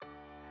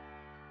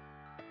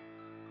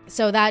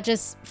So that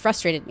just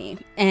frustrated me.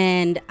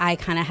 And I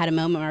kind of had a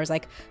moment where I was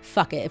like,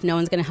 fuck it. If no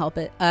one's going to help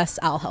us,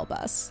 I'll help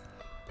us.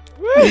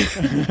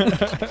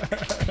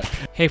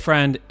 Hey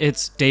friend,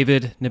 it's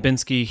David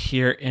Nabinski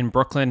here in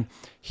Brooklyn.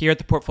 Here at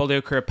the Portfolio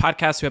Career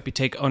Podcast, we help you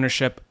take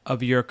ownership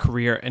of your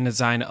career and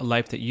design a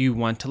life that you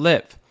want to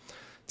live.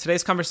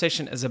 Today's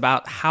conversation is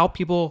about how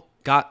people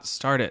got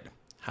started,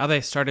 how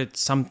they started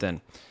something,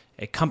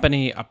 a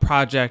company, a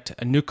project,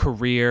 a new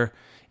career,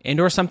 and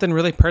or something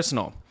really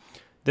personal.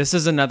 This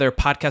is another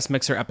Podcast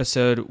Mixer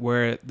episode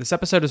where this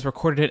episode is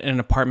recorded in an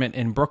apartment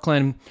in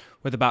Brooklyn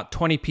with about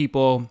 20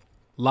 people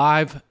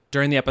live.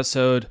 During the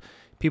episode,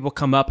 people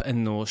come up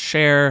and will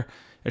share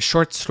a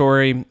short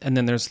story, and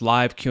then there's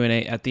live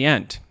Q&A at the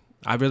end.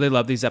 I really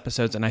love these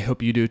episodes, and I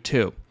hope you do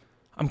too.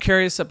 I'm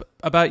curious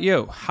about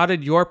you. How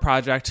did your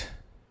project,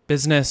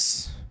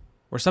 business,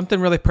 or something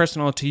really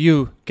personal to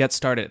you get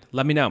started?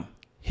 Let me know.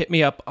 Hit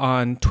me up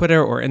on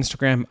Twitter or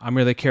Instagram. I'm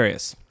really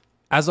curious.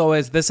 As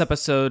always, this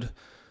episode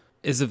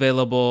is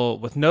available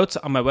with notes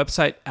on my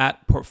website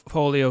at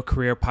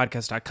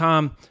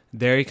portfoliocareerpodcast.com.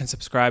 There you can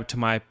subscribe to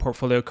my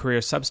Portfolio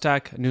Career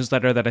Substack, a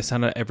newsletter that I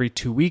send out every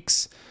 2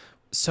 weeks.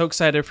 So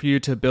excited for you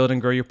to build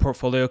and grow your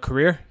portfolio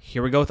career.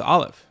 Here we go with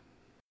Olive.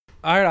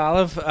 All right,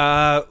 Olive,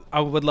 I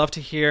would love to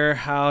hear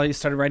how you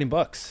started writing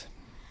books.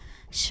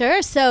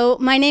 Sure. So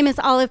my name is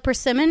Olive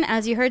Persimmon.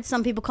 As you heard,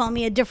 some people call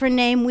me a different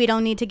name. We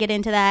don't need to get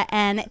into that.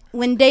 And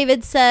when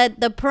David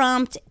said the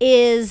prompt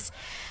is...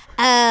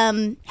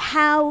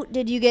 how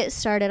did you get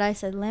started? I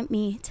said, let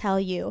me tell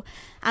you.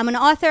 I'm an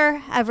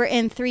author. I've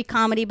written 3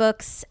 comedy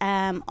books,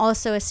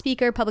 also a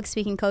speaker, public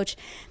speaking coach.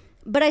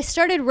 But I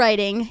started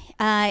writing.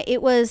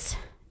 It was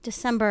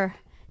December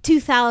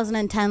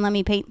 2010. Let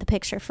me paint the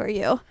picture for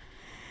you.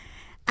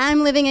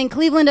 I'm living in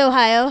Cleveland,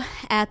 Ohio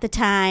at the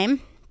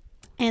time,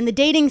 and the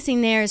dating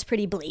scene there is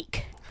pretty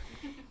bleak.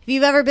 If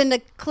you've ever been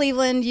to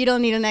Cleveland, you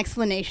don't need an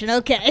explanation.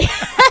 Okay.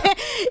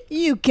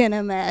 You can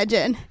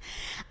imagine.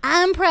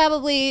 I'm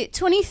probably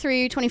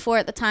 23, 24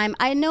 at the time.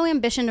 I had no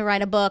ambition to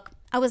write a book.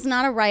 I was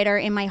not a writer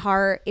in my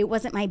heart. It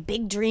wasn't my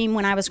big dream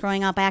when I was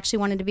growing up. I actually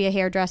wanted to be a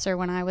hairdresser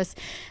when I was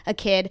a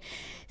kid.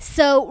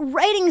 So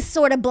writing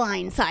sort of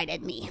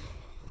blindsided me.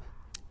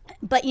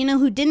 But you know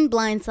who didn't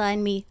blindside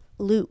me?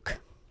 Luke,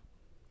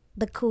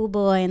 the cool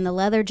boy in the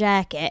leather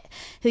jacket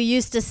who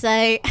used to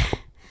say,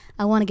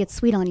 I want to get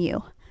sweet on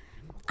you.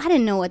 I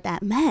didn't know what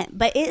that meant,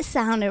 but it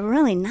sounded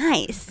really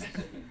nice.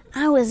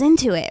 I was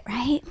into it,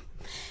 right?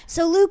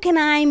 So Luke and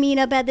I meet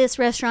up at this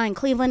restaurant in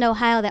Cleveland,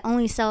 Ohio that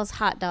only sells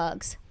hot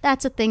dogs.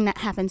 That's a thing that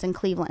happens in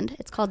Cleveland.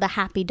 It's called the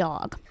Happy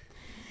Dog.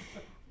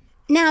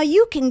 Now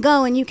you can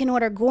go and you can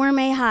order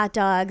gourmet hot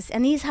dogs,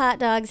 and these hot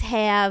dogs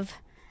have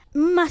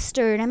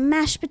mustard and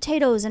mashed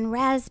potatoes and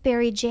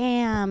raspberry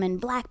jam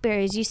and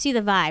blackberries. You see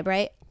the vibe,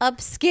 right?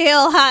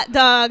 Upscale hot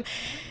dog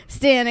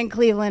stand in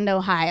Cleveland,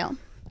 Ohio.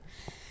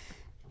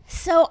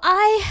 So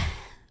I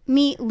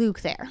meet Luke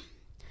there.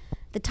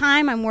 The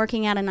time I'm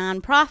working at a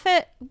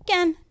nonprofit,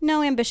 again,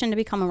 no ambition to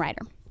become a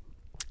writer.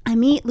 I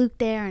meet Luke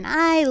there and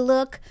I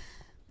look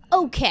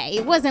okay.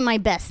 It wasn't my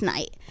best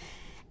night.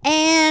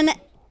 And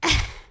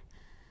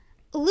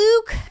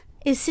Luke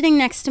is sitting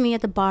next to me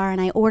at the bar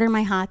and I order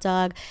my hot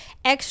dog,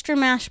 extra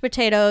mashed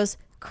potatoes,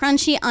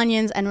 crunchy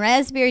onions, and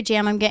raspberry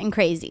jam. I'm getting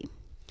crazy.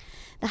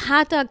 The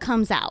hot dog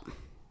comes out.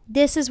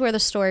 This is where the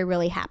story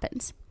really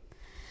happens.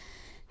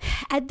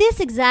 At this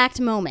exact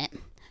moment,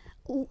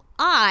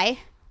 I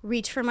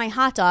reach for my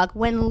hot dog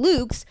when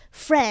Luke's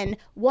friend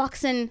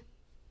walks in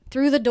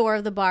through the door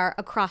of the bar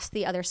across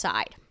the other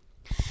side.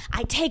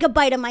 I take a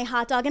bite of my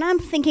hot dog and I'm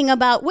thinking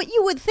about what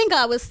you would think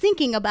I was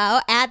thinking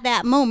about at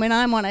that moment.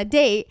 I'm on a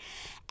date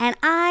and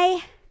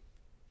I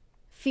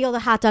feel the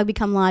hot dog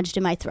become lodged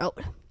in my throat.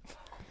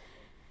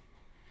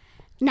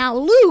 Now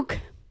Luke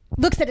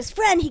looks at his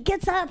friend, he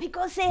gets up, he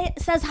goes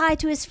says hi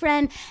to his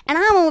friend, and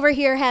I'm over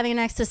here having an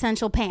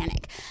existential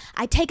panic.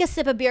 I take a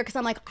sip of beer because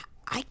I'm like,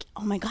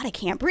 oh my God, I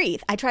can't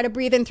breathe. I try to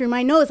breathe in through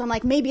my nose. I'm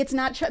like, maybe it's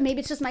not,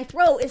 maybe it's just my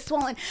throat is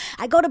swollen.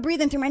 I go to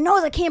breathe in through my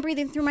nose. I can't breathe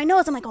in through my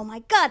nose. I'm like, oh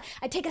my God.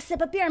 I take a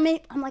sip of beer.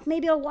 I'm like,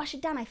 maybe I'll wash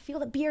it down. I feel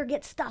the beer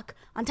get stuck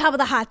on top of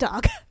the hot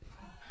dog.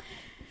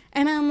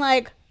 And I'm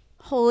like,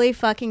 holy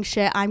fucking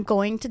shit, I'm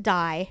going to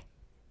die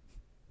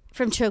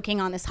from choking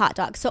on this hot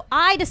dog. So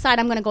I decide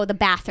I'm going to go to the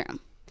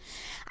bathroom.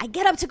 I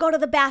get up to go to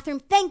the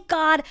bathroom. Thank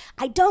God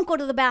I don't go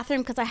to the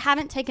bathroom because I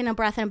haven't taken a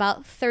breath in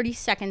about 30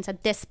 seconds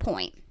at this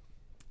point.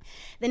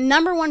 The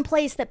number one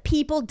place that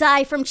people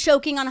die from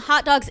choking on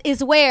hot dogs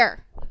is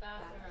where?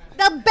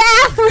 The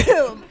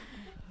bathroom.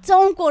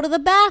 Don't go to the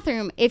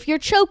bathroom if you're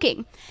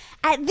choking.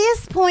 At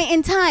this point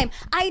in time,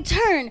 I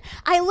turn,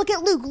 I look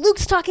at Luke.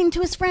 Luke's talking to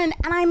his friend,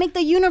 and I make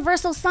the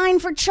universal sign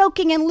for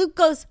choking, and Luke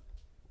goes,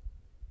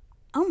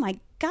 oh my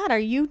God, are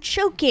you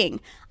choking?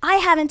 I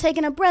haven't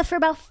taken a breath for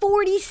about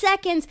 40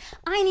 seconds.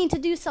 I need to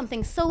do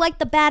something. So like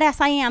the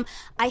badass I am,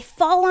 I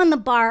fall on the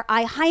bar,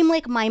 I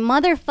Heimlich my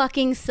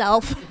motherfucking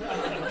self,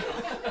 and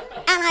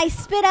I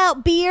spit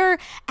out beer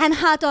and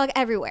hot dog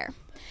everywhere.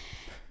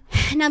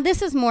 Now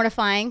this is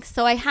mortifying,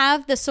 so I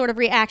have the sort of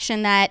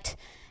reaction that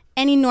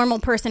any normal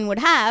person would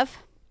have.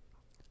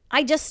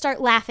 I just start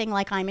laughing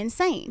like I'm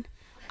insane.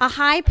 A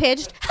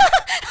high-pitched...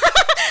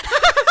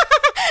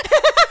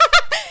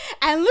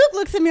 And Luke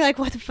looks at me like,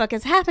 what the fuck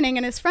is happening?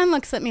 And his friend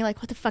looks at me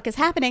like, what the fuck is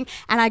happening?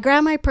 And I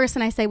grab my purse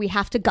and I say, we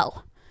have to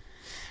go.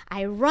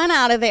 I run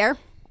out of there.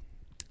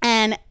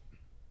 And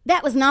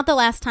that was not the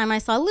last time I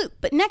saw Luke.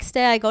 But next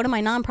day I go to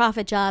my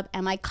nonprofit job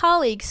and my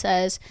colleague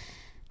says,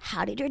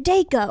 how did your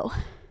date go?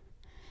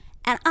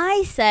 And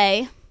I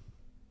say,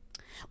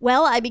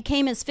 well, I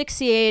became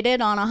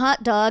asphyxiated on a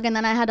hot dog and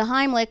then I had to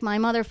Heimlich my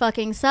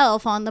motherfucking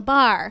self on the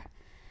bar.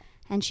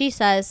 And she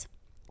says,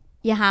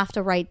 you have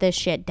to write this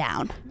shit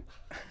down.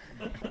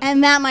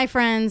 And that, my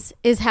friends,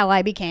 is how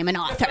I became an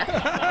author.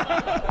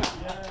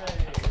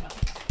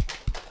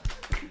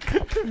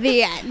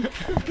 The end.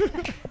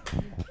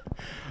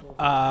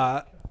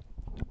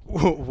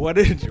 What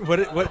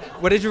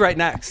did you write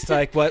next?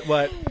 Like what?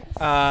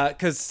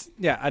 Because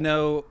I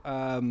know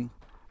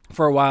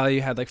for a while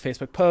you had like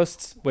Facebook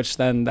posts, which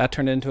then that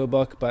turned into a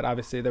book. But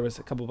obviously there was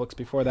a couple books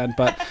before then.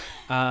 But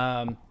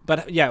after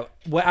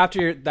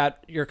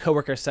your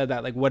coworker said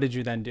that, like, what did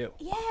you then do?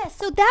 Yeah,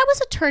 so that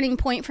was a turning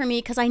point for me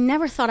because I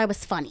never thought I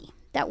was funny.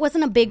 That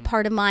wasn't a big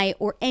part of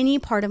any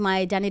part of my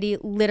identity,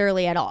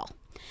 literally at all.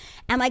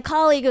 And my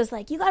colleague was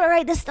like, you got to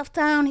write this stuff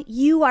down.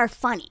 You are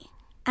funny.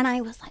 And I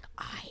was like,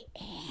 I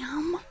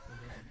am?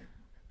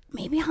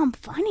 Maybe I'm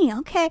funny.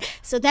 Okay.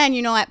 So then,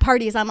 at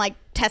parties, I'm like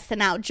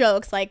testing out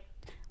jokes like,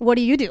 what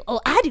do you do?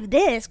 Oh, I do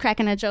this.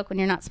 Cracking a joke when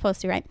you're not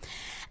supposed to, right?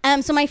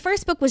 So my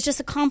first book was just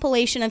a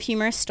compilation of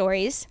humorous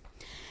stories.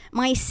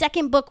 My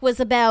second book was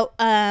about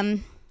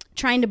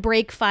trying to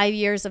break 5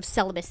 years of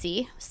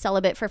celibacy,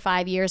 celibate for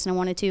 5 years, and I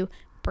wanted to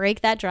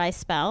break that dry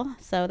spell.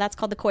 So that's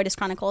called The Coitus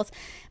Chronicles.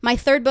 My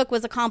third book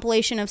was a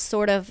compilation of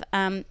sort of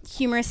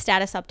humorous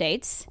status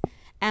updates.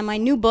 And my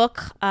new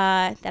book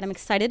that I'm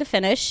excited to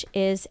finish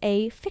is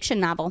a fiction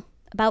novel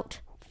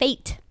about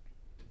fate.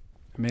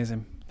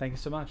 Amazing. Thank you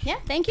so much. Yeah,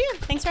 thank you.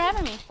 Thanks for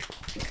having me.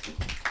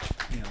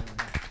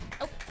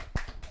 Oh.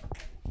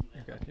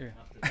 You're good.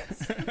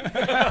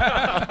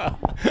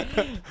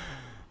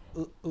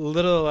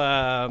 Little,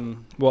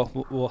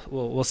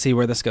 we'll see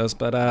where this goes.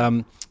 But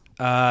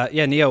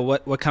Neo,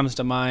 what comes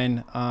to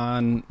mind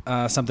on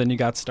something you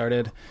got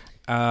started?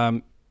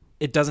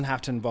 It doesn't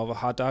have to involve a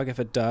hot dog. If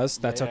it does,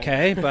 that's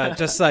okay. But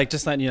just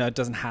letting you know, it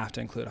doesn't have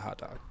to include a hot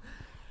dog.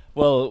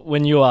 Well,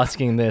 when you were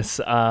asking this,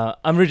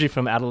 I'm originally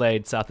from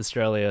Adelaide, South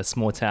Australia, a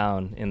small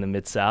town in the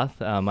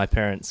mid-south. My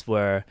parents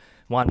were,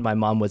 my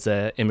mum was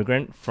an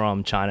immigrant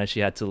from China. She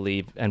had to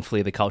leave and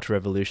flee the Cultural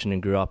Revolution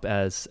and grew up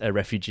as a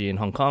refugee in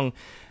Hong Kong.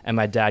 And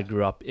my dad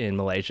grew up in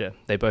Malaysia.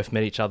 They both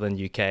met each other in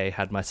the UK,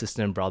 had my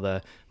sister and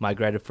brother,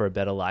 migrated for a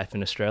better life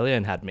in Australia,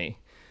 and had me.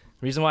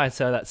 The reason why I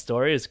tell that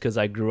story is because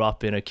I grew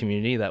up in a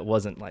community that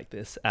wasn't like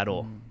this at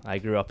all. I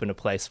grew up in a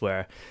place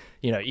where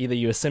either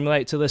you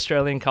assimilate to the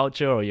Australian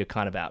culture or you're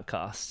kind of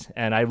outcast.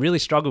 And I really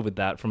struggled with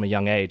that from a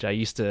young age. I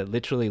used to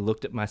literally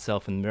look at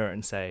myself in the mirror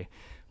and say,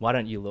 why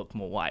don't you look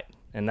more white?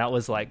 And that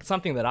was like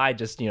something that I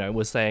just,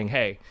 was saying,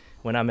 hey,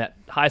 when I'm at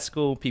high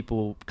school,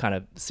 people kind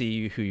of see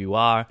you who you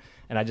are.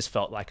 And I just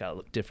felt like I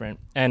looked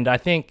different. And I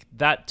think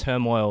that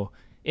turmoil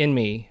in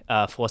me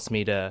forced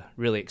me to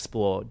really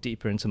explore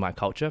deeper into my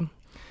culture.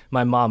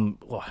 My mum,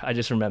 I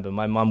just remember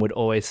my mum would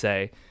always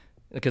say,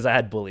 because I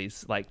had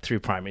bullies like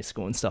through primary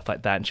school and stuff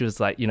like that. And she was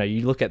like,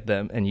 you look at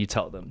them and you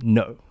tell them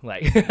no,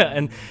 like,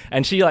 and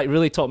she like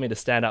really taught me to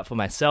stand up for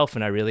myself.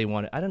 And I really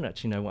wanted, I don't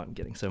actually know why I'm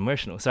getting so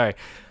emotional. Sorry.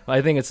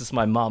 I think it's just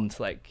my mum's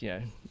like,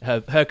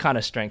 her kind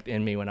of strength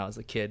in me when I was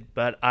a kid.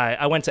 But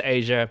I went to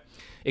Asia,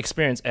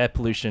 experienced air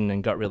pollution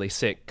and got really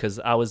sick because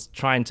I was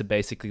trying to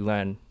basically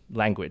learn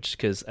language,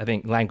 because I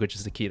think language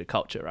is the key to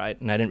culture, right?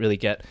 And I didn't really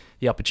get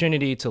the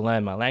opportunity to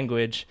learn my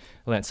language.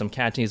 I learned some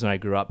Cantonese when I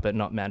grew up, but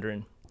not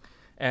Mandarin.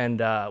 And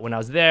when I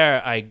was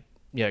there, I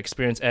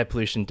experienced air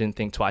pollution, didn't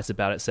think twice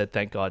about it, said,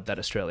 thank God that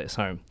Australia is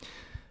home.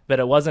 But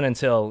it wasn't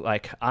until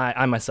like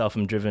I myself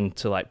am driven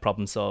to like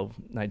problem solve.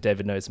 Like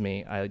David knows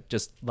me. I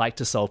just like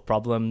to solve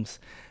problems,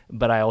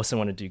 but I also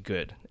want to do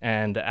good.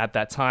 And at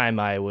that time,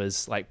 I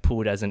was like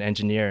pulled as an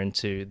engineer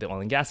into the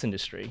oil and gas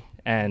industry.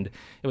 And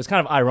it was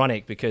kind of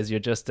ironic because you're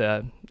just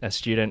a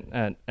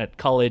student at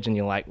college and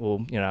you're like,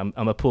 well,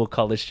 I'm a poor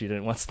college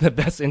student. What's the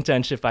best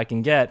internship I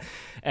can get?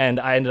 And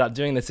I ended up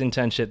doing this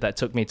internship that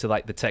took me to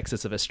like the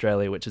Texas of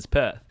Australia, which is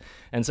Perth.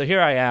 And so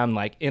here I am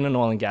like in an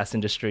oil and gas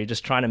industry,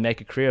 just trying to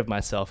make a career of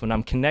myself, and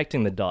I'm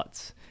connecting the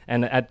dots.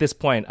 And at this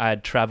point I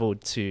had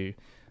traveled to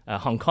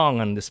Hong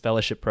Kong on this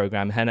fellowship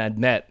program and had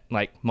met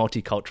like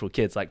multicultural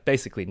kids, like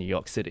basically New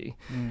York City.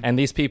 And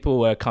these people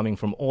were coming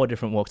from all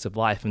different walks of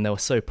life, and they were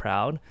so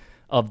proud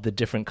of the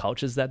different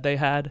cultures that they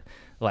had.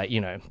 Like,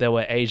 they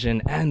were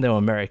Asian and they were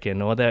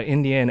American, or they're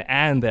Indian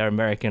and they're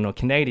American or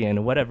Canadian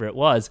or whatever it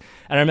was.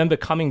 And I remember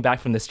coming back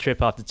from this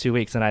trip after 2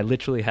 weeks and I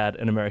literally had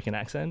an American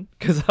accent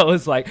because I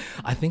was like,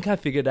 I think I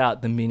figured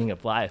out the meaning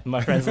of life. My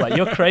friends were like,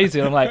 you're crazy.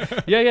 And I'm like,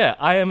 yeah,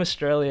 I am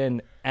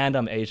Australian and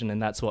I'm Asian,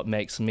 and that's what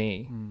makes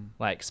me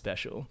like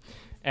special.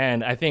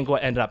 And I think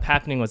what ended up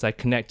happening was I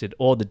connected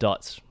all the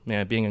dots,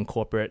 being in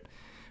corporate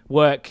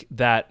work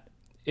that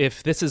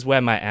if this is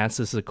where my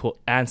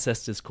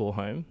ancestors call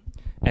home,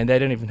 and they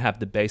don't even have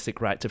the basic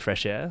right to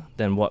fresh air,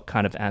 then what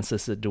kind of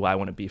ancestor do I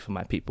want to be for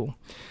my people?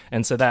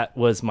 And so that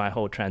was my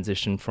whole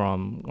transition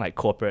from like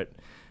corporate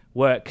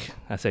work,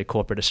 I say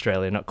corporate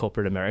Australia, not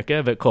corporate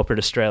America, but corporate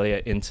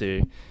Australia,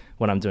 into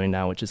what I'm doing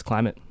now, which is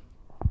climate.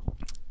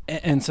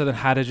 And so then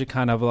how did you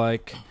kind of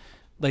like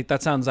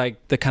that sounds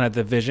like the kind of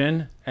the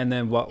vision, and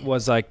then what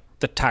was like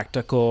the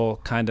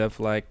tactical kind of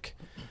like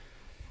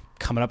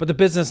coming up with a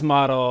business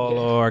model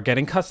or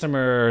getting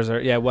customers,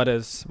 or what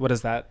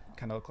does that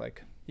kind of look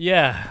like?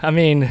 Yeah, I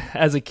mean,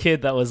 as a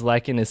kid that was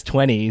like in his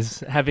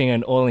 20s, having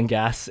an oil and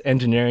gas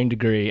engineering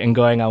degree and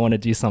going, I want to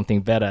do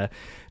something better,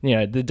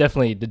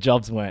 definitely the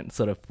jobs weren't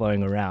sort of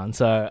flowing around.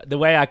 So the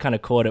way I kind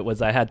of caught it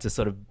was I had to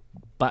sort of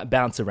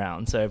bounce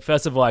around. So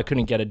first of all, I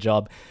couldn't get a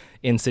job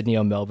in Sydney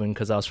or Melbourne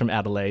because I was from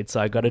Adelaide. So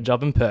I got a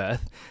job in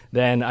Perth.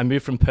 Then I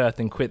moved from Perth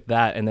and quit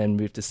that, and then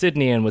moved to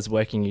Sydney and was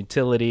working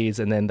utilities.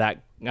 And then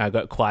that I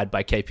got acquired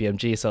by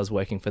KPMG, so I was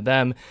working for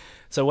them.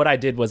 So what I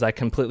did was I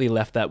completely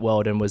left that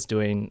world and was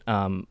doing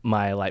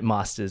my like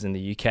masters in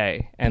the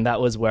UK, and that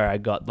was where I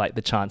got like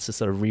the chance to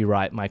sort of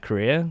rewrite my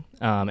career.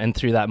 And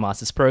through that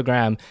master's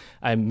program,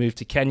 I moved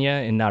to Kenya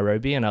in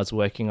Nairobi, and I was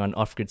working on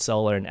off-grid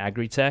solar and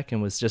agri-tech,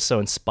 and was just so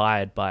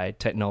inspired by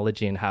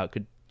technology and how it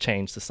could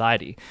change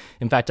society.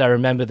 In fact, I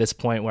remember this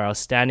point where I was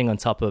standing on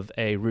top of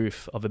a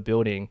roof of a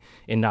building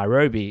in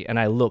Nairobi, and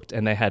I looked,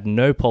 and they had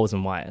no poles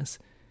and wires,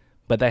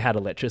 but they had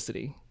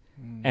electricity.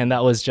 And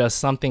that was just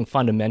something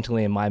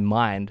fundamentally in my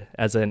mind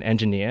as an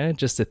engineer,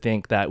 just to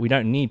think that we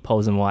don't need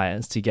poles and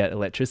wires to get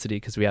electricity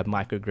because we have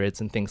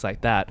microgrids and things like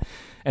that.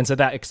 And so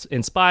that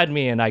inspired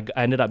me, and I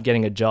ended up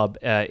getting a job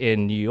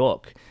in New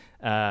York,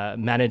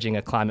 managing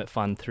a climate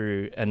fund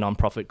through a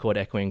nonprofit called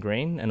Echoing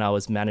Green. And I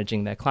was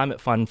managing their climate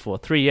fund for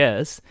 3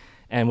 years,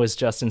 and was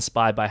just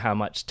inspired by how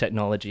much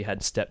technology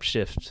had step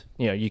shift.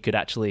 You could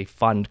actually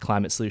fund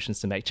climate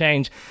solutions to make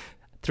change.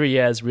 3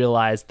 years,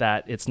 realized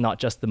that it's not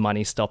just the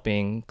money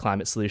stopping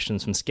climate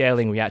solutions from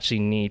scaling. We actually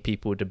need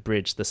people to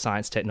bridge the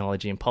science,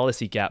 technology, and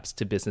policy gaps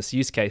to business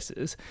use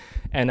cases.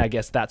 And I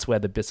guess that's where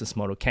the business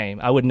model came.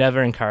 I would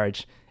never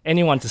encourage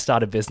anyone to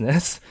start a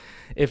business,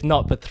 if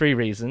not for 3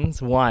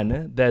 reasons.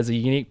 1, there's a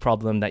unique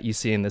problem that you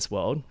see in this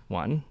world.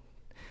 1.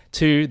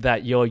 2,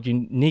 that you're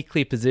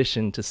uniquely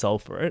positioned to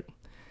solve for it.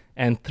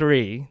 And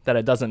 3, that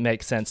it doesn't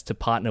make sense to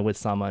partner with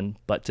someone,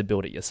 but to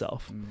build it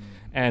yourself.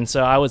 And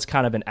so I was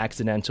kind of an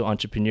accidental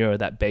entrepreneur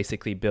that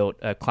basically built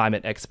a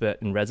climate expert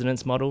in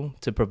residence model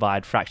to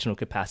provide fractional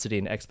capacity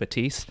and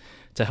expertise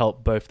to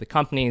help both the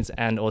companies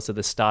and also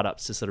the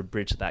startups to sort of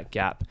bridge that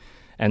gap.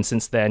 And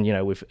since then,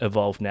 we've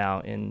evolved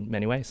now in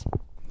many ways.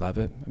 Love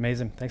it.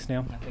 Amazing. Thanks,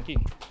 Neil. Thank you.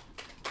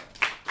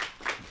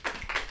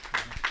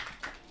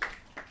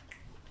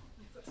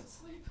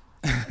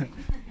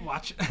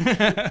 Watch.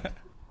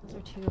 Those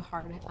are too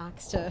hard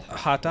acts to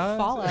Hot dogs?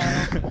 follow.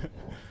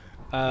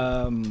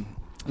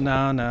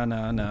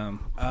 No.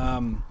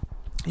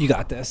 You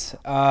got this.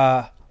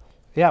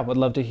 Would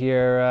love to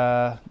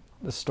hear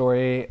the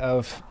story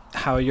of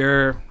how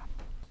your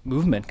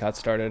movement got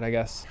started, I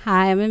guess.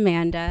 Hi, I'm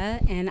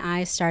Amanda, and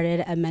I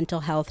started a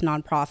mental health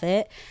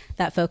nonprofit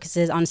that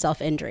focuses on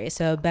self-injury,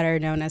 so better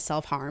known as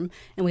self-harm.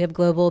 And we have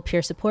global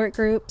peer support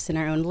groups and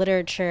our own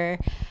literature.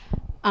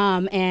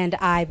 And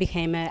I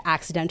became an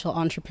accidental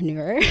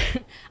entrepreneur.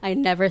 I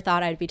never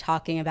thought I'd be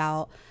talking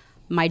about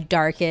my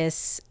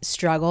darkest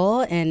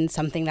struggle and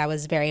something that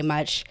was very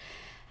much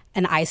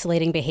an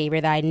isolating behavior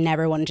that I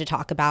never wanted to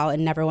talk about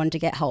and never wanted to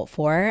get help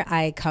for.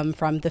 I come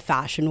from the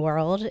fashion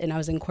world, and I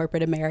was in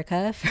corporate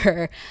America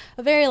for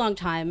a very long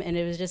time, and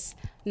it was just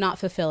not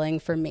fulfilling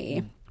for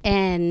me.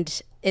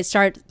 And it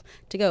started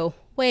to go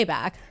way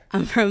back.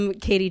 I'm from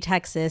Katy,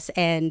 Texas,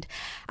 and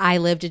I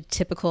lived a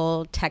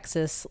typical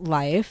Texas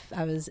life.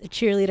 I was a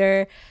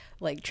cheerleader,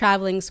 like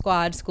traveling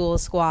squad, school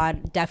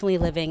squad, definitely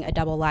living a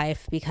double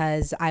life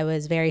because I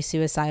was very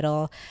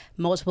suicidal,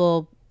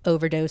 multiple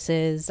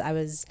overdoses. I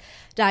was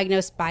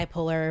diagnosed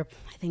bipolar,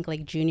 I think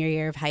like junior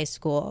year of high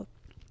school.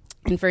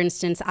 And for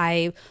instance,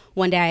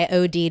 one day I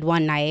OD'd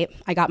one night,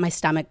 I got my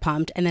stomach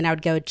pumped, and then I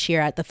would go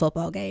cheer at the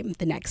football game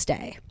the next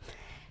day.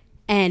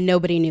 And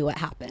nobody knew what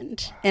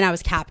happened. And I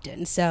was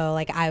captain. So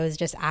like I was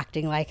just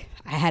acting like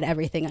I had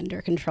everything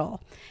under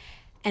control.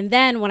 And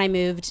then when I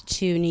moved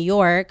to New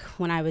York,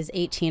 when I was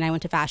 18, I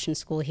went to fashion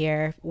school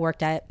here,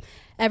 worked at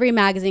every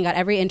magazine, got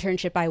every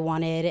internship I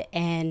wanted.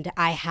 And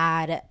I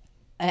had an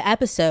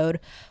episode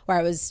where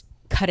I was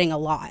cutting a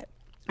lot.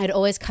 I'd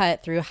always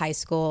cut through high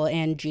school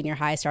and junior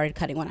high. I started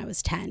cutting when I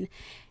was 10.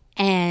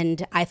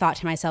 And I thought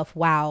to myself,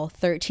 wow,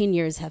 13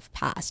 years have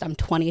passed. I'm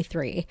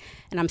 23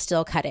 and I'm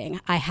still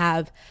cutting. I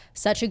have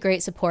such a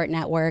great support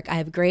network. I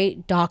have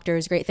great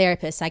doctors, great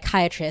therapists,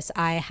 psychiatrists.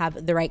 I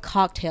have the right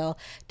cocktail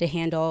to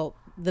handle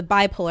the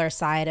bipolar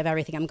side of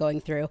everything I'm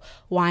going through.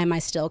 Why am I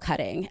still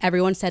cutting?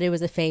 Everyone said it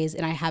was a phase,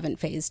 and I haven't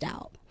phased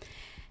out.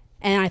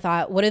 And I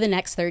thought, what do the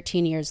next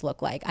 13 years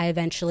look like? I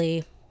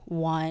eventually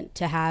want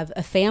to have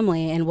a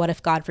family, and what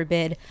if, God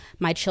forbid,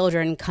 my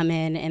children come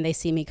in and they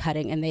see me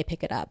cutting and they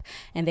pick it up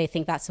and they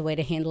think that's the way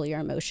to handle your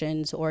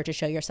emotions or to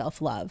show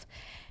yourself love.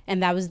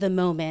 And that was the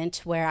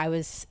moment where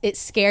it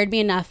scared me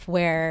enough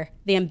where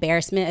the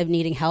embarrassment of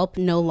needing help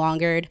no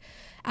longer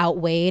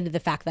outweighed the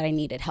fact that I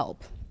needed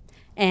help.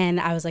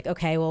 And I was like,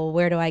 okay, well,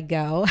 where do I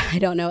go? I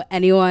don't know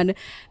anyone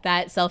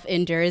that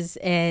self-injures,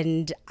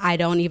 and I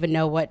don't even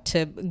know what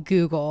to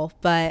Google.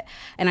 And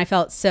I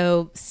felt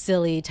so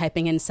silly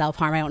typing in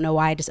self-harm. I don't know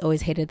why. I just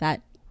always hated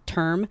that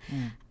term.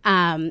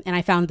 And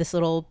I found this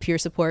little peer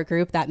support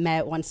group that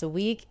met once a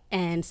week.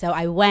 And so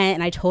I went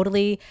and I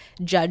totally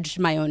judged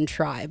my own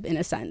tribe in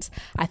a sense.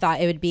 I thought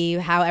it would be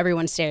how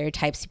everyone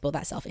stereotypes people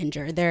that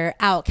self-injure. They're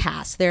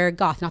outcasts, they're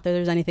goth. Not that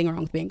there's anything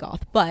wrong with being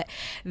goth, but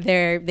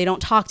they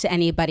don't talk to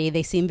anybody.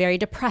 They seem very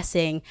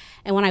depressing.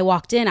 And when I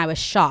walked in, I was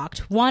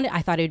shocked. One,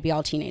 I thought it would be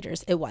all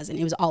teenagers. It wasn't.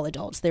 It was all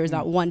adults. There was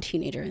not one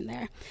teenager in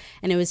there.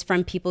 And it was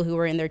from people who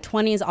were in their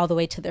 20s all the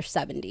way to their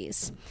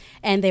 70s.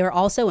 And they were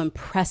also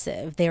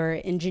impressive. They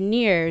were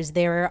engineers,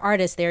 they were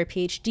artists, they were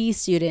PhD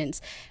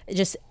students,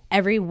 just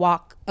every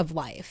walk of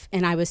life.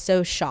 And I was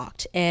so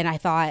shocked. And I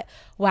thought,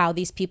 wow,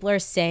 these people are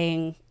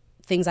saying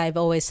things I've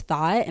always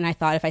thought. And I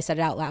thought if I said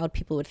it out loud,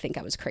 people would think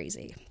I was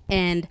crazy.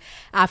 And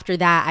after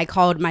that, I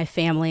called my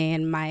family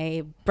and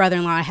my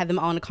brother-in-law. I had them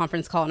all in a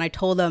conference call, and I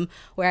told them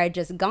where I'd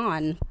just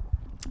gone.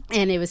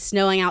 And it was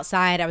snowing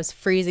outside. I was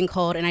freezing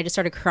cold, and I just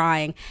started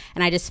crying.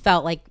 And I just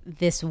felt like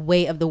this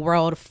weight of the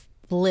world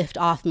lift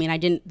off me.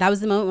 And that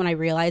was the moment when I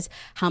realized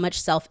how much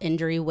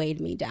self-injury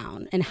weighed me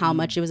down and how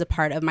much it was a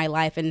part of my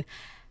life. And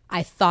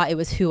I thought it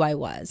was who I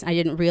was. I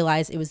didn't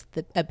realize it was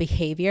a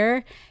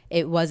behavior.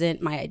 It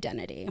wasn't my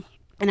identity.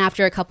 And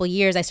after a couple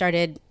years,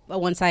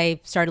 once I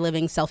started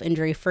living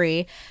self-injury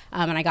free,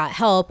 and I got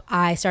help,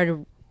 I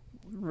started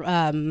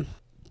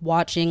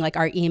watching like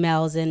our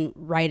emails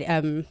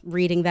and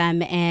reading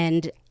them,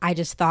 and I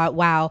just thought,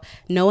 wow,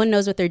 no one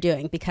knows what they're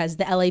doing, because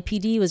the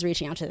LAPD was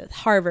reaching out to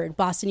Harvard,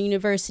 Boston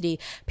University,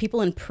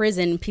 people in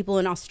prison, people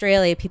in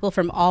Australia, people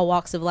from all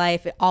walks of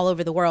life all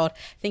over the world,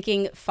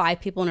 thinking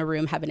 5 people in a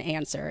room have an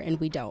answer,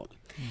 and we don't.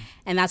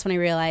 And that's when I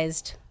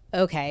realized,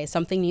 okay,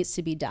 something needs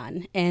to be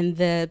done. And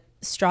the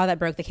straw that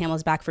broke the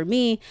camel's back for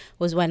me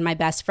was when my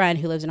best friend,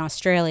 who lives in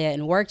Australia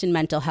and worked in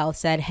mental health,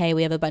 said, hey,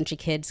 we have a bunch of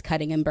kids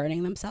cutting and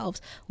burning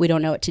themselves. We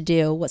don't know what to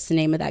do. What's the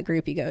name of that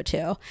group you go to?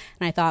 And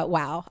I thought,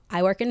 wow,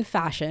 I work in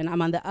fashion.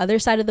 I'm on the other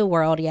side of the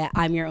world, yet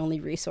I'm your only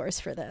resource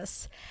for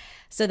this.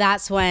 So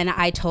that's when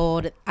I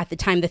told, at the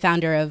time, the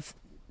founder of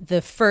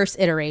the first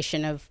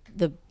iteration of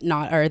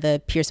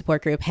the peer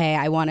support group, hey,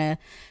 I want to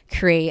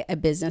create a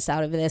business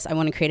out of this. I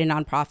want to create a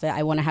nonprofit.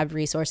 I want to have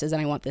resources, and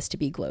I want this to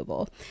be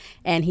global.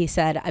 And he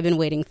said, I've been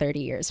waiting 30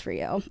 years for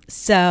you.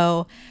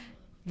 So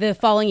the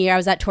following year, I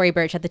was at Tory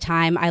Burch at the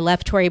time. I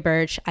left Tory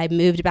Burch. I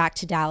moved back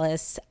to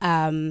Dallas.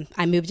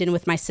 I moved in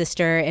with my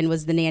sister and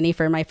was the nanny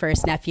for my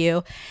first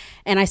nephew.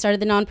 And I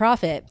started the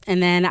nonprofit.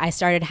 And then I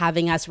started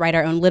having us write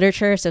our own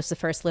literature. So it's the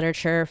first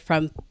literature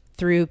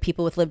through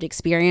people with lived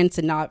experience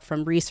and not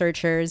from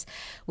researchers.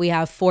 We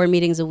have 4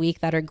 meetings a week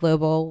that are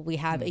global. We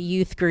have a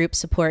youth group,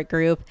 support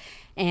group,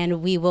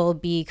 and we will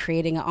be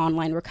creating an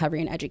online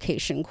recovery and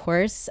education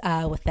course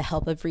with the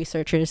help of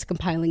researchers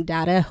compiling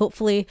data,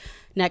 hopefully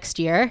next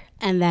year.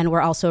 And then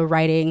we're also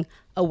writing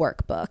a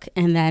workbook.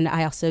 And then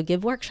I also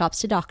give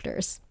workshops to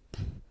doctors.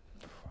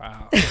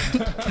 Wow.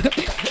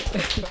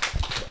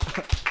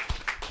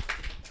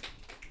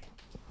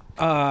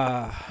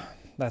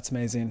 That's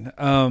amazing.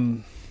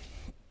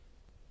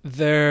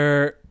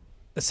 It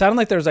sounded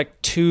like there was like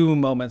 2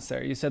 moments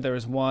there. You said there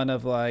was one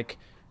of like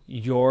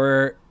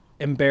your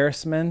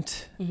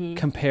embarrassment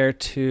compared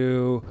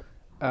to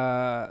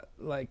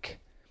like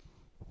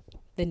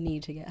the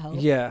need to get help.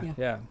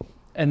 Yeah.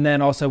 And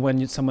then also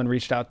when someone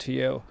reached out to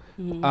you.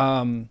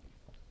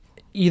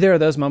 Either of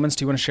those moments,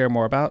 do you want to share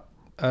more about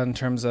in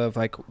terms of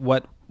like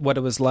what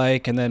it was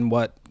like, and then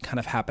what kind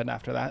of happened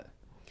after that?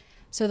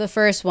 So the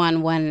first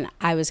one, when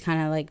I was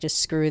kind of like, just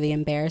screw the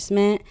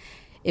embarrassment,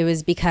 it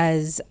was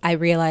because I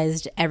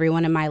realized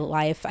everyone in my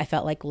life, I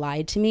felt like,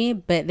 lied to me,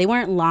 but they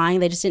weren't lying.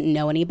 They just didn't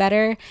know any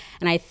better.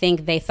 And I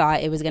think they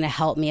thought it was going to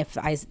help me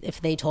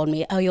if they told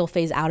me, oh, you'll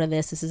phase out of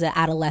this. This is an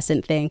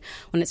adolescent thing,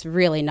 when it's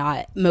really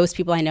not. Most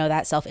people I know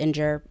that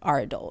self-injure are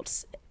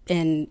adults.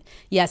 And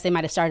yes, they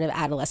might have started at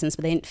adolescence,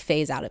 but they didn't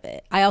phase out of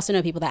it. I also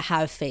know people that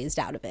have phased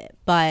out of it.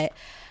 But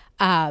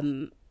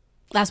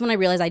that's when I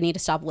realized I need to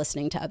stop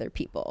listening to other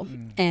people.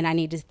 And I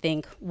need to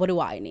think, what do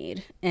I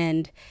need?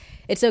 And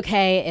it's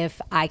okay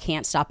if I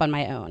can't stop on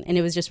my own. And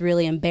it was just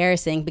really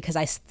embarrassing because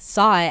I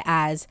saw it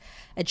as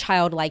a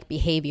childlike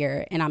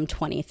behavior, and I'm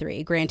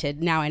 23.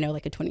 Granted, now I know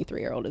like a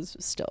 23-year-old is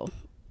still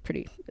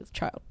pretty as a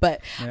child,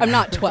 but yeah. I'm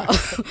not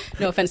 12.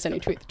 No offense to any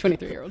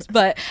 23-year-olds,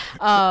 but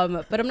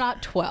I'm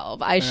not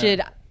 12.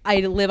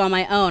 I live on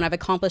my own. I've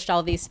accomplished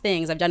all these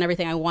things. I've done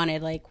everything I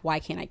wanted. Like, why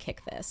can't I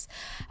kick this?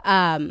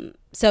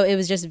 So it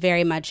was just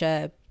very much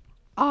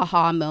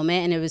aha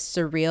moment, and it was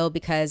surreal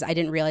because I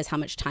didn't realize how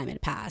much time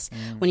had passed.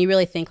 When you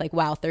really think like,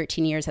 wow,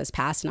 13 years has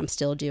passed and I'm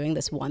still doing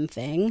this one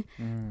thing.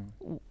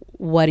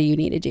 What do you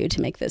need to do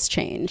to make this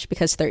change?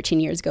 Because 13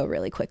 years go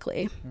really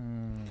quickly.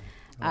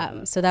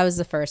 So that was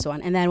the first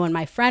one. And then when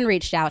my friend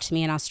reached out to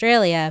me in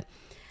Australia,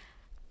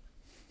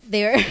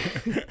 they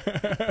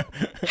were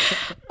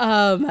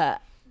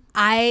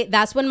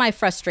that's when my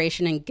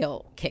frustration and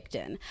guilt kicked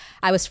in.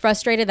 I was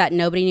frustrated that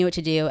nobody knew what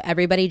to do.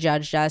 Everybody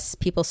judged us.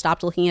 People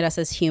stopped looking at us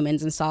as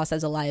humans and saw us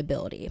as a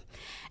liability.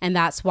 And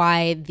that's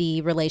why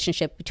the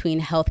relationship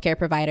between healthcare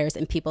providers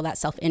and people that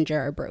self-injure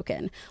are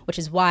broken, which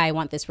is why I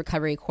want this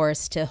recovery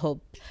course to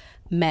help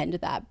mend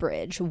that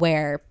bridge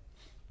where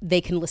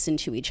they can listen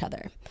to each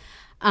other.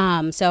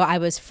 So I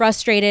was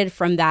frustrated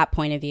from that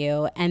point of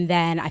view. And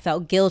then I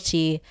felt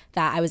guilty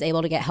that I was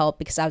able to get help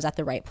because I was at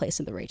the right place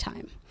at the right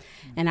time.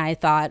 And I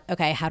thought,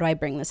 okay, how do I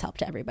bring this help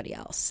to everybody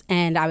else?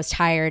 And I was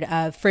tired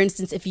of, for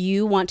instance, if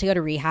you want to go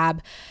to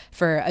rehab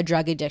for a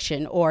drug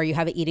addiction or you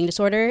have an eating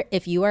disorder,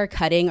 if you are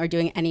cutting or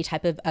doing any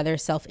type of other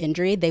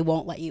self-injury, they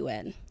won't let you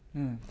in.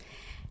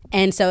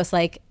 And so it's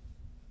like,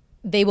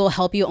 they will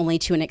help you only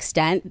to an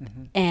extent,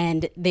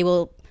 and they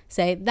will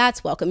say,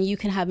 that's welcome. You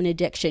can have an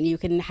addiction. You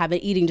can have an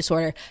eating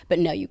disorder. But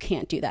no, you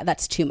can't do that.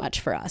 That's too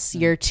much for us.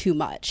 You're too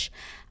much.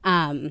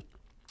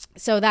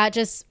 So that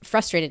just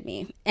frustrated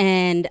me.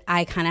 And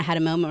I kind of had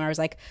a moment where I was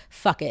like,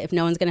 fuck it. If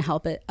no one's going to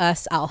help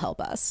us, I'll help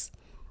us.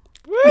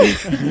 Hell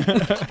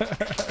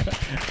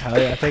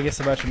yeah. Thank you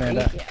so much,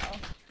 Amanda. Thank you.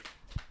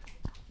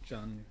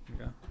 John, you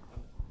go.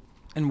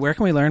 And where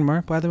can we learn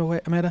more, by the way,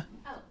 Amanda?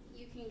 Oh,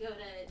 you can go to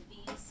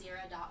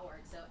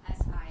thesierra.org. So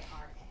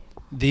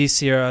SIRA.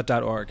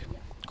 thesierra.org. Yeah.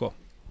 Cool.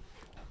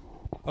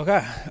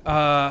 Okay.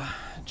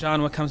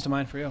 John, what comes to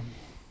mind for you?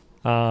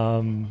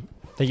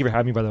 Thank you for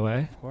having me, by the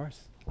way. Of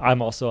course.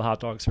 I'm also a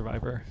hot dog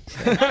survivor.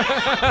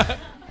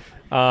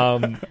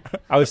 I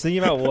was thinking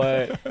about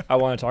what I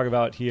want to talk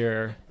about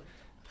here,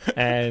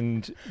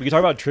 and we can talk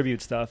about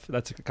tribute stuff.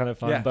 That's kind of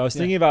fun. Yeah, But I was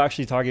thinking about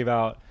actually talking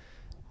about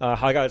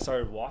how I got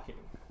started walking,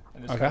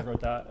 and just kind of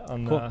wrote that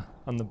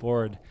on the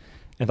board,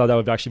 and thought that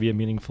would actually be a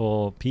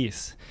meaningful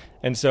piece.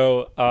 And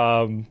so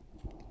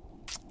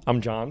I'm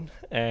John,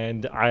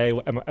 and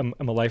I'm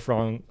a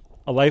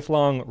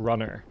lifelong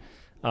runner.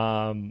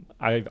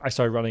 I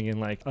started running in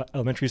like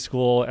elementary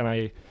school, and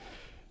I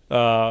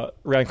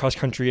ran cross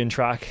country and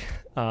track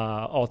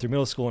all through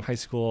middle school and high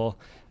school.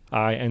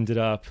 I ended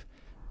up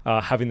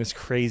having this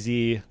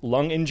crazy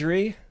lung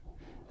injury,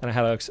 and I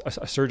had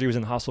a surgery. Was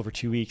in the hospital for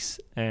 2 weeks,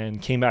 and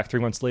came back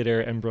 3 months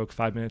later and broke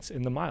 5 minutes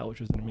in the mile,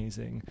 which was an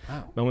amazing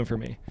moment for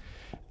me.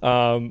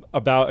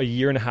 About a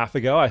year and a half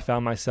ago, I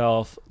found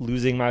myself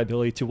losing my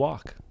ability to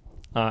walk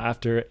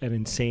after an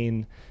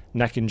insane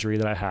neck injury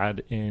that I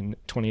had in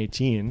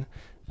 2018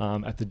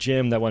 at the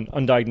gym that went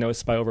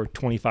undiagnosed by over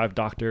 25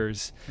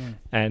 doctors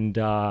and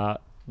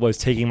was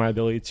taking my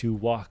ability to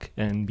walk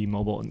and be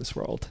mobile in this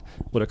world.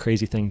 What a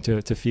crazy thing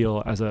to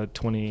feel as a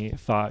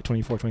 24,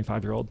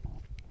 25-year-old.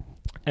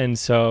 And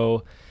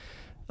so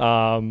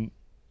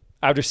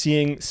after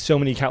seeing so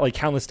many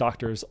countless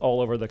doctors all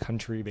over the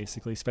country,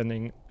 basically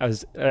spending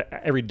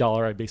every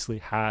dollar I basically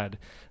had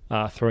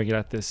throwing it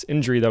at this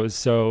injury that was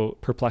so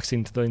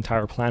perplexing to the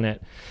entire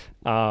planet,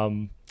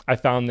 I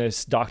found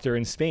this doctor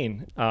in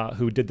Spain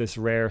who did this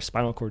rare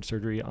spinal cord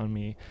surgery on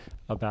me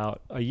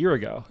about a year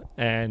ago.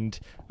 And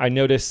I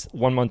noticed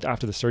 1 month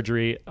after the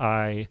surgery,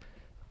 I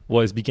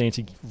was beginning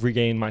to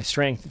regain my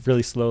strength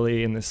really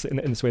slowly in this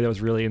way that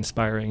was really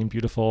inspiring and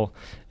beautiful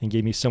and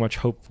gave me so much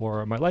hope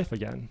for my life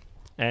again.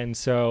 And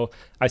so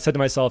I said to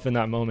myself in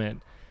that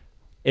moment,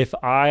 if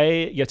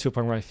I get to a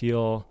point where I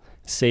feel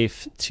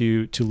safe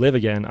to live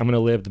again, I'm going to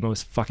live the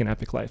most fucking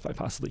epic life I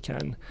possibly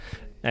can.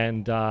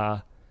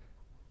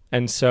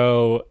 And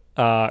so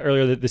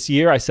earlier this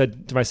year, I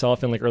said to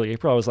myself in like early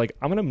April, I was like,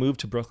 I'm going to move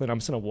to Brooklyn. I'm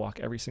just going to walk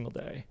every single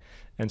day.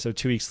 And so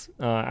 2 weeks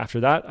after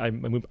that, I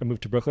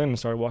moved to Brooklyn and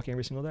started walking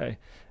every single day.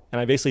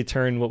 And I basically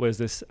turned what was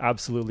this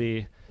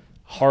absolutely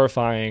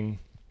horrifying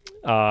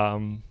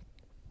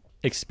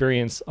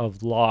experience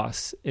of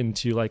loss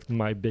into like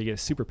my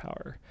biggest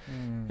superpower.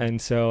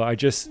 And so I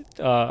just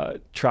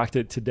tracked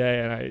it today,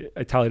 and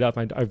I tallied up.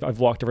 I've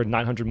walked over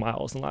 900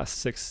 miles in the last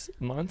 6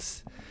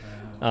 months.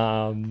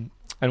 Wow.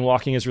 And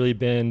walking has really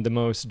been the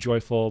most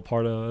joyful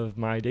part of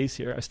my days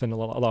here. I spend a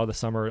lot of the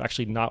summer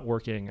actually not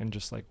working and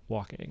just like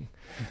walking.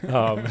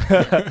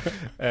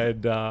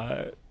 And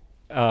I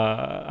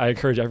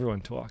encourage everyone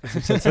to walk.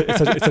 It's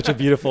such a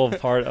beautiful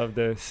part of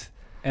this.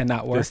 And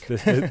not work.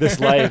 This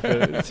life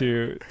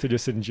to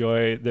just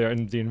enjoy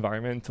the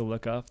environment, to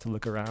look up, to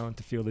look around,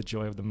 to feel the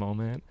joy of the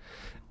moment,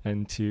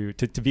 and to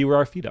be where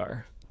our feet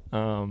are.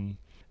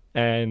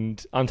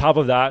 And on top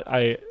of that,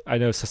 I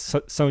know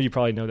some of you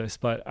probably know this,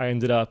 but I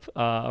ended up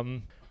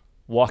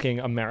walking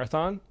a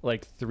marathon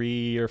like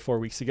 3 or 4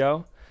 weeks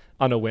ago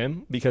on a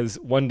whim, because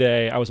one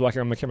day I was walking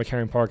around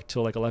McCarran Park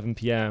till like 11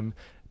 p.m.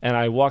 and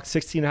I walked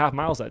 16 and a half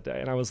miles that day.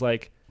 And I was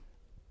like,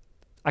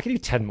 I could do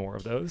 10 more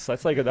of those.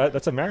 That's like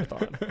that's a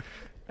marathon.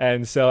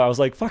 And so I was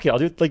like, fuck it, I'll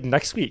do it like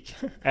next week.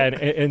 And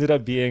it ended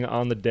up being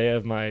on the day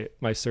of my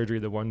surgery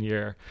the 1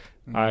 year.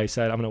 I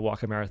said, I'm going to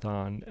walk a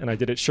marathon. And I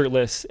did it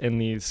shirtless in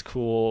these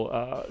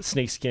cool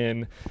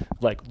snakeskin,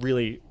 like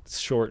really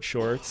short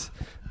shorts,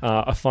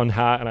 a fun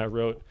hat. And I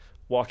wrote,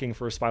 walking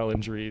for spinal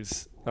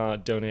injuries,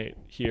 donate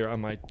here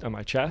on my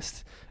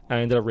chest. And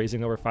I ended up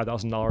raising over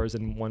 $5,000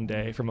 in one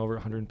day from over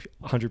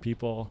 100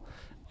 people.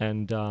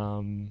 And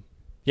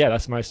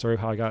that's my story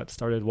of how I got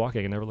started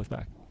walking and never looked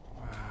back.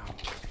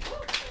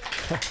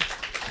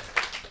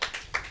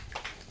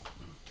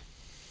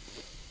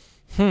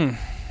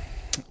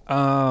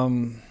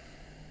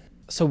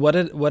 So what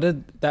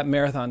did that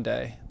marathon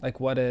day, like,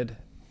 what did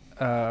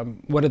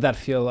that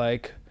feel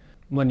like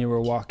when you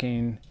were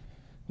walking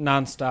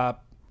nonstop,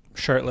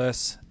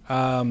 shirtless,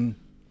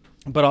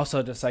 but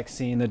also just like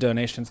seeing the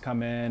donations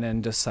come in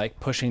and just like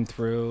pushing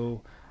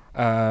through,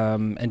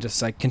 and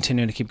just like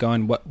continuing to keep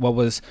going? What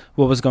was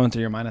going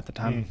through your mind at the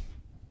time?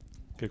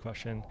 Good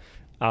question.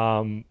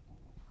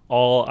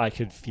 All I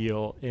could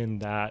feel in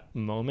that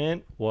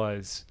moment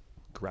was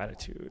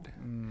gratitude.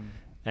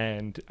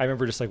 And I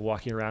remember just like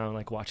walking around,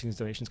 like watching these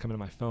donations come into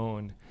my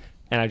phone,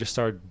 and I just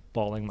started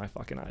bawling my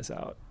fucking eyes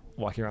out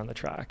walking around the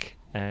track.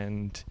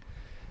 And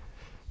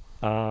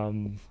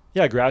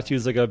gratitude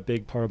is like a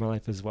big part of my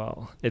life as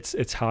well.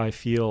 It's how I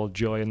feel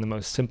joy in the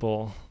most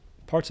simple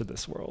parts of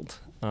this world.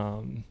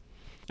 And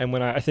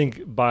when I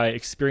think by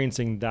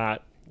experiencing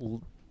that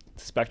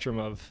spectrum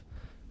of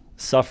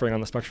suffering, on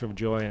the spectrum of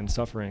joy and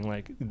suffering,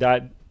 like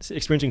that,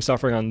 experiencing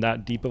suffering on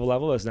that deep of a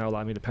level has now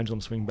allowed me to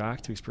pendulum swing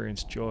back to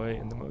experience joy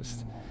in the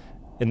most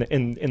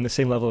in the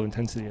same level of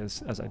intensity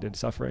as I did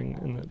suffering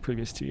in the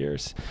previous 2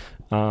 years.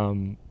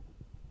 All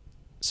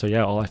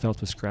I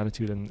felt was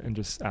gratitude and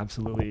just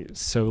absolutely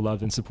so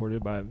loved and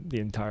supported by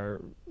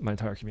my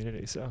entire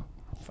community. So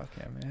fuck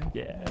yeah, man.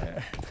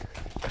 Yeah.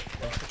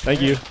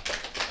 Thank you.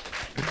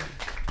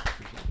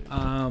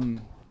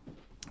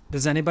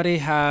 Does anybody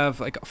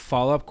have like a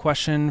follow-up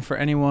question for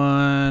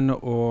anyone,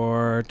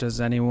 or does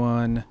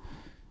anyone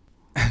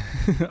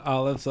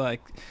Olive's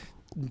like,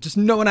 just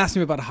no one asked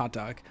me about a hot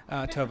dog.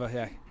 Tova,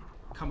 yeah.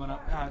 Coming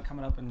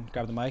up and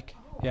grab the mic.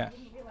 Yeah.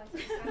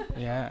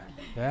 Yeah.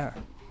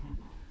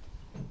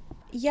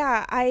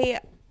 Yeah, I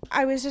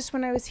was just,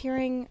 when I was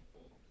hearing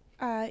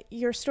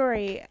your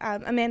story,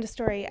 Amanda's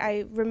story,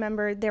 I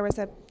remembered there was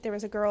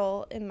a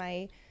girl in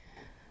my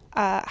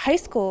high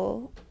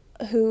school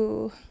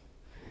who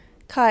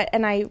cut,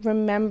 and I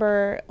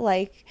remember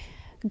like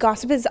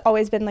gossip has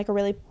always been like a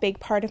really big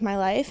part of my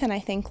life, and I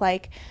think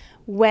like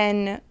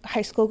when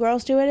high school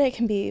girls do it, it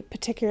can be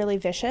particularly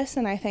vicious.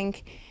 And I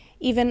think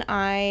even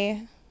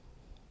I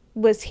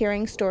was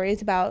hearing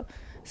stories about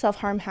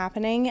self-harm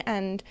happening,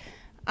 and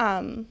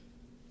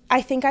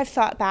I think I've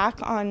thought back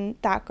on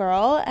that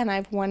girl and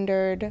I've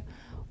wondered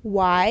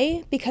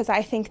why, because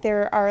I think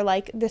there are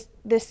like this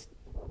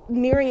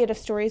myriad of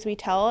stories we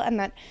tell, and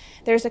that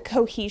there's a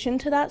cohesion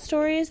to that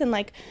stories. And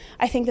like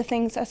I think the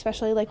things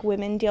especially like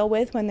women deal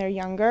with when they're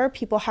younger,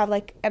 people have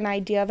like an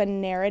idea of a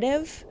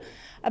narrative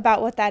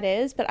about what that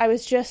is. But I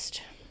was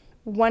just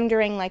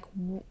wondering like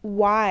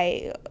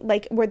why,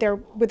 like were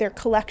there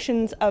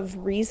collections of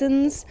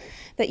reasons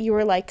that you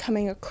were like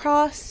coming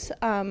across,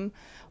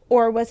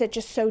 or was it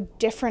just so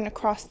different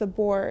across the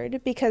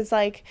board? Because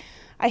like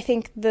I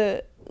think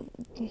the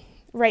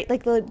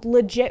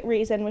legit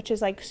reason, which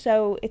is like,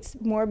 so it's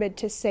morbid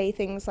to say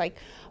things like,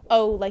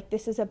 oh, like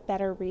this is a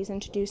better reason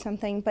to do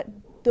something, but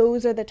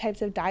those are the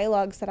types of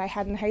dialogues that I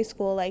had in high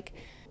school. Like,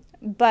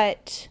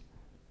 but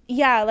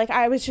yeah, like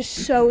I was just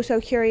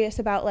so curious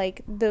about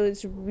like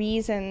those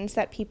reasons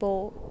that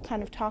people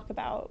kind of talk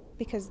about,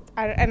 because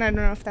I don't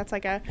know if that's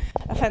like a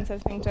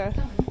offensive thing to.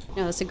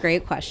 No, that's a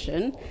great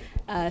question.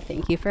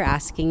 Thank you for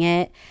asking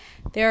it.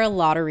 There are a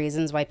lot of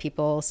reasons why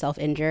people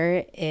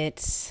self-injure.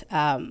 It's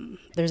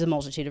there's a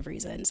multitude of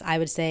reasons. I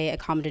would say a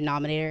common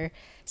denominator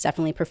is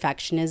definitely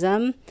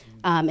perfectionism.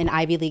 In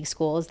Ivy League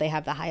schools, they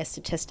have the highest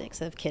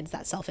statistics of kids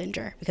that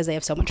self-injure because they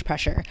have so much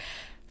pressure.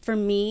 For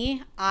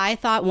me, I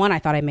thought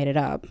I made it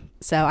up.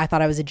 So I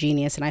thought I was a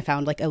genius, and I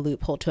found like a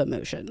loophole to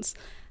emotions.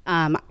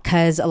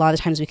 Because a lot of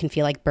times we can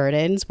feel like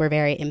burdens. We're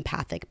very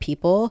empathic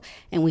people,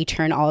 and we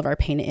turn all of our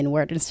pain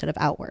inward instead of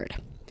outward.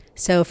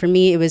 So for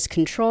me, it was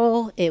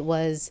control. It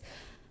was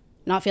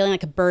not feeling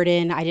like a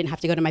burden. I didn't have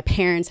to go to my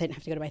parents. I didn't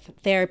have to go to my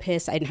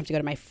therapist. I didn't have to go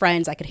to my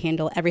friends. I could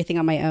handle everything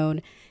on my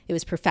own. It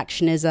was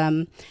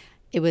perfectionism.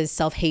 It was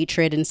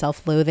self-hatred and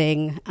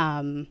self-loathing.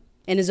 And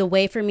as a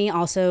way for me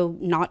also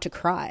not to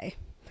cry.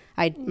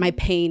 My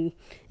pain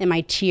and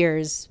my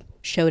tears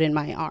showed in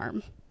my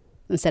arm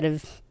instead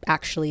of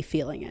actually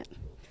feeling it.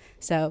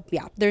 So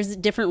yeah, there's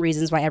different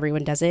reasons why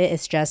everyone does it.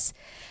 It's just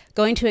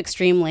going to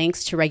extreme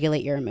lengths to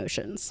regulate your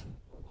emotions.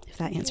 If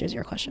that answers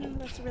your question.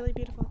 That's really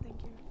beautiful.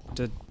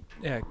 Thank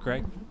you.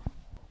 Greg?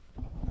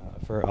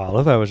 For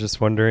Olive, I was just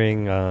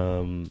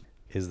wondering,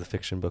 is the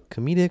fiction book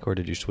comedic, or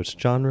did you switch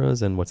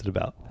genres, and what's it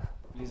about?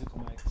 Musical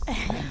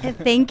mics.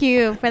 Thank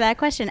you for that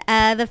question.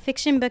 The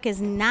fiction book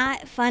is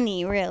not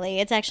funny, really.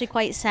 It's actually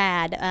quite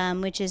sad,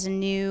 which is a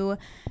new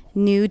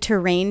new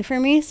terrain for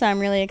me. So I'm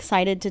really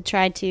excited to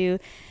try to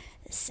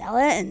sell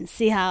it and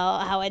see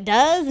how it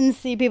does and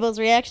see people's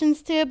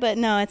reactions to it. But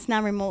no, it's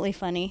not remotely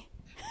funny.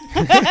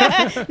 Not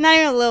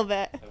even a little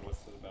bit. And what's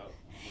it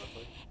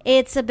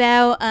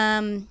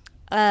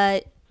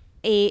about?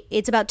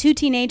 It's about two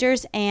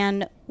teenagers,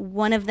 and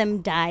one of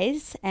them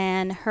dies,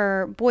 and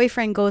her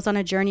boyfriend goes on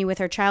a journey with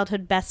her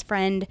childhood best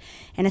friend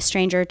and a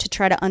stranger to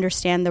try to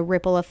understand the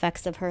ripple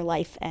effects of her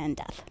life and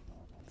death.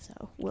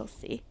 So we'll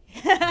see.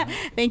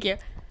 Thank you.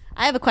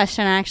 I have a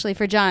question actually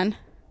for John.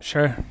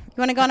 Sure. You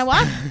want to go on a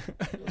walk?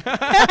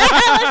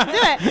 Let's do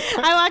it.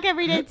 I walk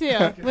every day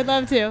too. Would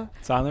love to.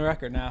 It's on the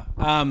record now.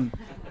 All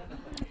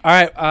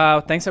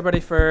right. Thanks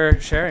everybody for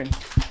sharing.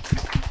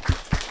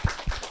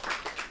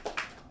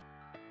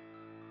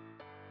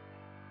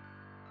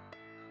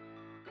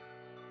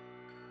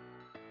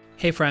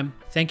 Hey friend,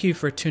 thank you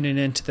for tuning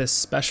in to this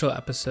special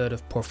episode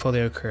of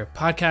Portfolio Career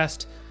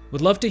Podcast.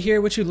 Would love to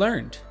hear what you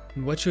learned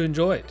and what you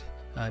enjoyed.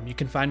 You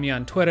can find me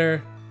on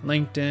Twitter,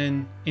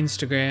 LinkedIn,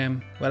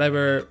 Instagram,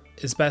 whatever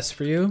is best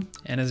for you.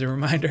 And as a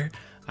reminder,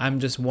 I'm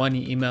just one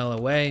email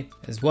away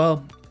as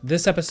well.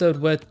 This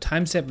episode with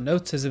timestamp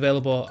notes is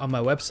available on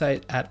my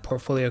website at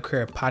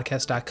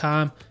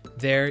portfoliocareerpodcast.com.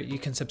 There you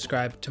can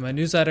subscribe to my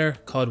newsletter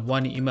called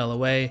One Email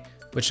Away,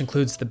 which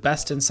includes the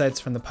best insights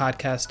from the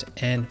podcast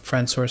and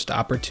friend-sourced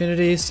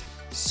opportunities.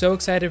 So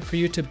excited for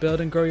you to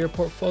build and grow your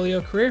portfolio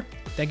career.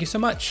 Thank you so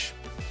much.